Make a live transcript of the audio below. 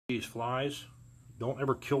These flies, don't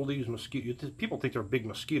ever kill these mosquitoes. People think they're big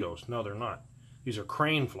mosquitoes. No, they're not. These are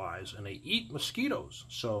crane flies, and they eat mosquitoes.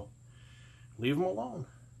 So leave them alone.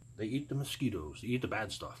 They eat the mosquitoes. They eat the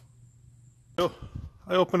bad stuff. So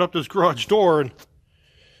I opened up this garage door, and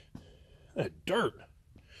that dirt.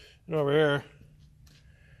 And over here,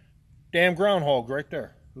 damn groundhog right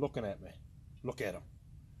there, looking at me. Look at him.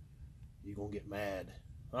 You gonna get mad,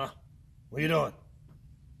 huh? What you doing?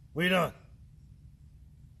 What you doing?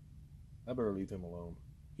 I better leave him alone.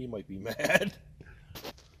 He might be mad.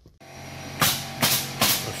 My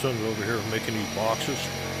son's over here making these boxes.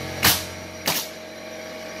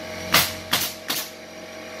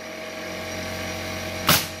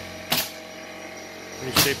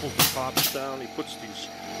 And he staples the tops down. He puts these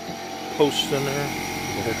posts in there.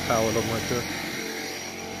 The whole pallet of them right there.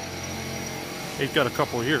 He's got a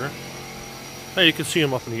couple here. Now you can see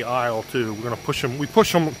him up in the aisle too. We're gonna push him. We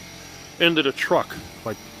push him into the truck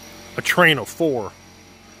like a train of 4.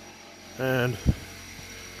 And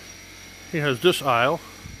he has this aisle,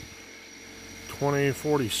 20,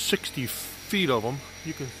 40, 60 feet of them.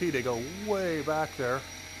 You can see they go way back there.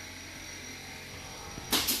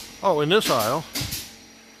 Oh, in this aisle,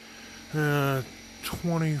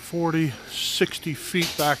 20, 40, 60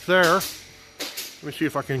 feet back there. Let me see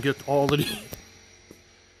if I can get all the...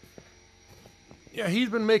 Yeah, he's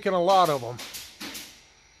been making a lot of them.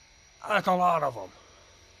 That's a lot of them.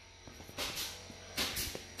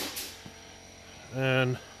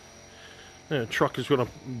 And the truck is going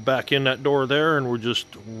to back in that door there, and we're just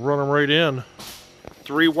running right in.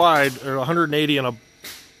 3 wide, or 180 in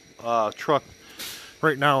a truck.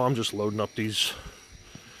 Right now, I'm just loading up these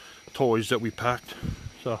toys that we packed.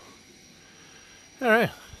 So, all right,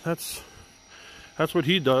 that's what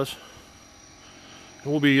he does.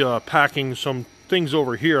 We'll be packing some things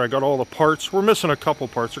over here. I got all the parts. We're missing a couple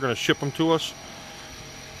parts. They're going to ship them to us,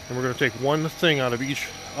 and we're going to take one thing out of each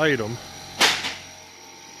item.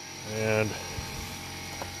 And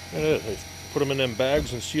they put them in them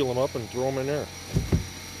bags and seal them up and throw them in there.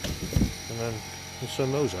 And then we'll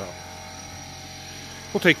send those out.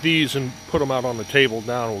 We'll take these and put them out on the table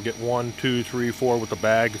down. We'll get 1, 2, 3, 4 with the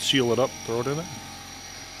bag, seal it up, throw it in there.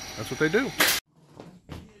 That's what they do.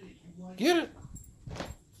 Get it.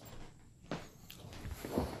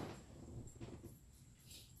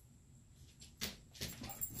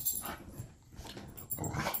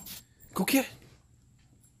 Go get it.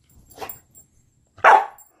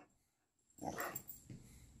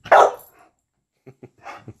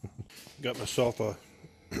 Got myself a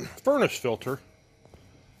furnace filter.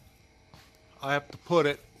 I have to put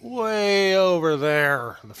it way over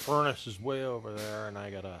there. The furnace is way over there, and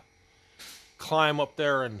I gotta climb up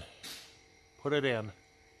there and put it in.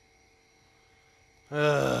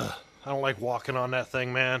 I don't like walking on that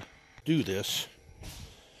thing, man. Do this.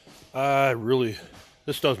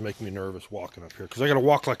 This does make me nervous walking up here, because I gotta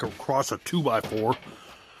walk like across a 2x4,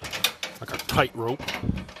 like a tightrope.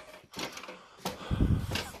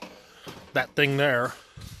 That thing there,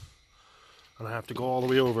 and I have to go all the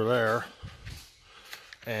way over there.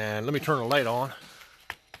 And let me turn the light on.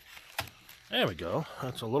 There we go.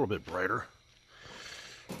 That's a little bit brighter,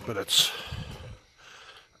 but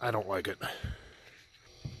I don't like it.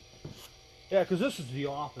 Yeah, because this is the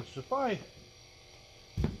office. If I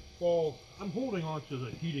fall, I'm holding on to the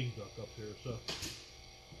heating duct up here, so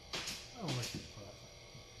I don't like this crap.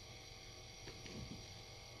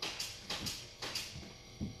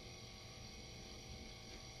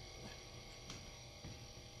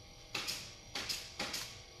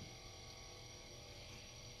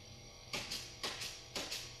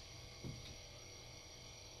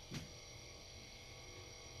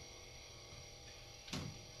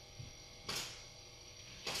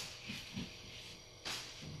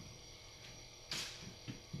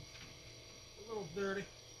 Dirty.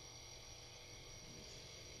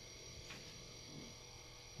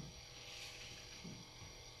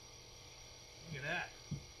 Look at that.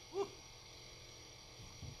 Woo.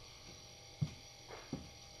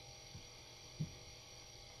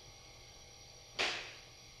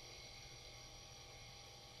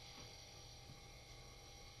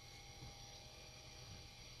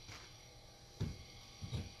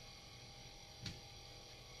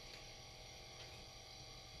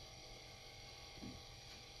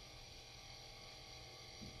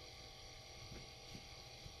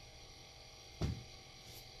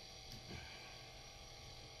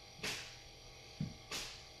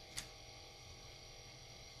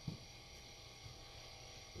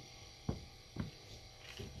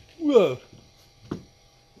 Whoa.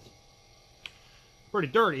 Pretty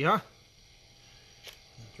dirty, huh?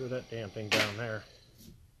 Throw that damn thing down there.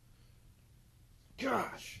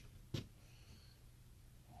 Gosh.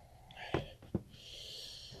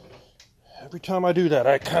 Every time I do that,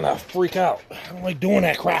 I kind of freak out. I don't like doing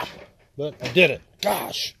that crap. But I did it.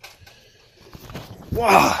 Gosh.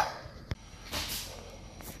 Wow.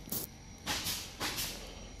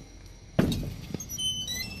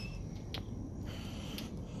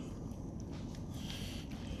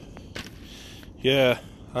 Yeah,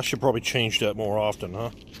 I should probably change that more often, huh?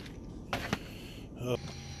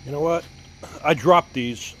 You know what? I dropped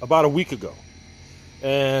these about a week ago.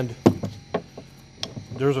 And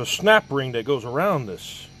there's a snap ring that goes around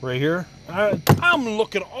this right here. I'm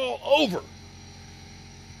looking all over.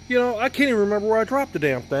 You know, I can't even remember where I dropped the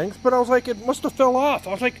damn things, but I was like, it must have fell off.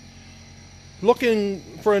 I was like looking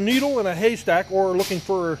for a needle in a haystack or looking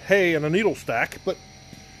for hay in a needle stack. But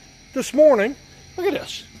this morning, look at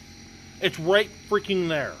this. It's right freaking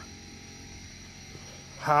there.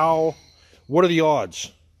 How, what are the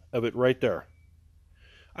odds of it right there?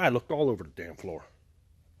 I looked all over the damn floor.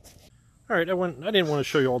 All right, I didn't want to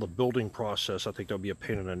show you all the building process. I think that would be a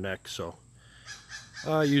pain in the neck, so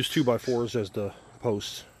I used 2x4s as the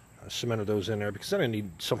posts. I cemented those in there because I didn't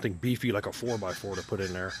need something beefy like a 4x4 to put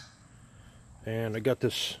in there. And I got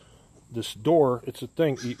this door. It's a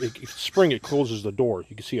thing. Spring, it closes the door.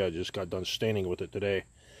 You can see I just got done staining with it today.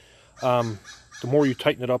 The more you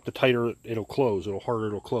tighten it up, the tighter it'll close. The harder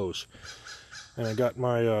it'll close. And I got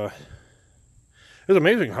my. It's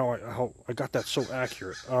amazing how I got that so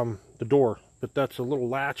accurate. The door, but that's a little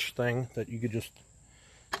latch thing that you just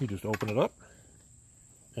open it up,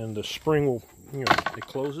 and the spring will, it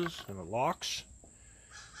closes and it locks.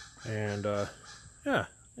 And yeah,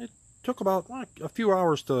 it took about a few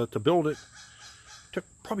hours to build it. It took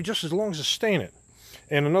probably just as long as to stain it.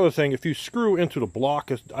 And another thing, if you screw into the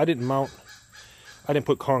block, I didn't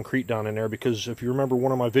put concrete down in there because if you remember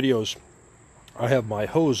one of my videos, I have my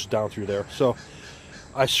hose down through there. So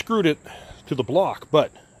I screwed it to the block,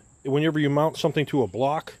 but whenever you mount something to a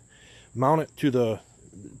block, mount it to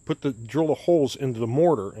drill the holes into the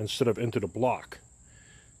mortar instead of into the block.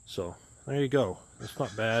 So there you go. It's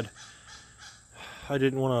not bad. I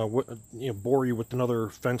didn't want to bore you with another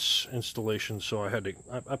fence installation, so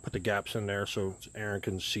I put the gaps in there so Aaron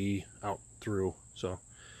can see out through. So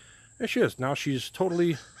there she is. Now she's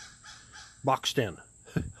totally boxed in,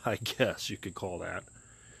 I guess you could call that.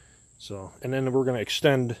 So, and then we're going to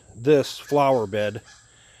extend this flower bed.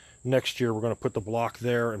 Next year we're going to put the block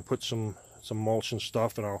there and put some mulch and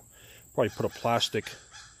stuff, and I'll probably put a plastic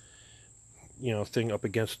thing up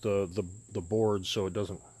against the board so it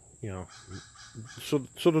doesn't, so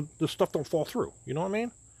the stuff don't fall through, you know what I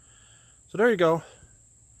mean? So there you go.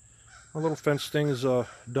 My little fence thing is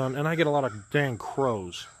done, and I get a lot of dang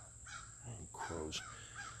crows.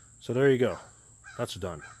 So there you go. That's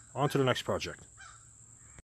done. On to the next project.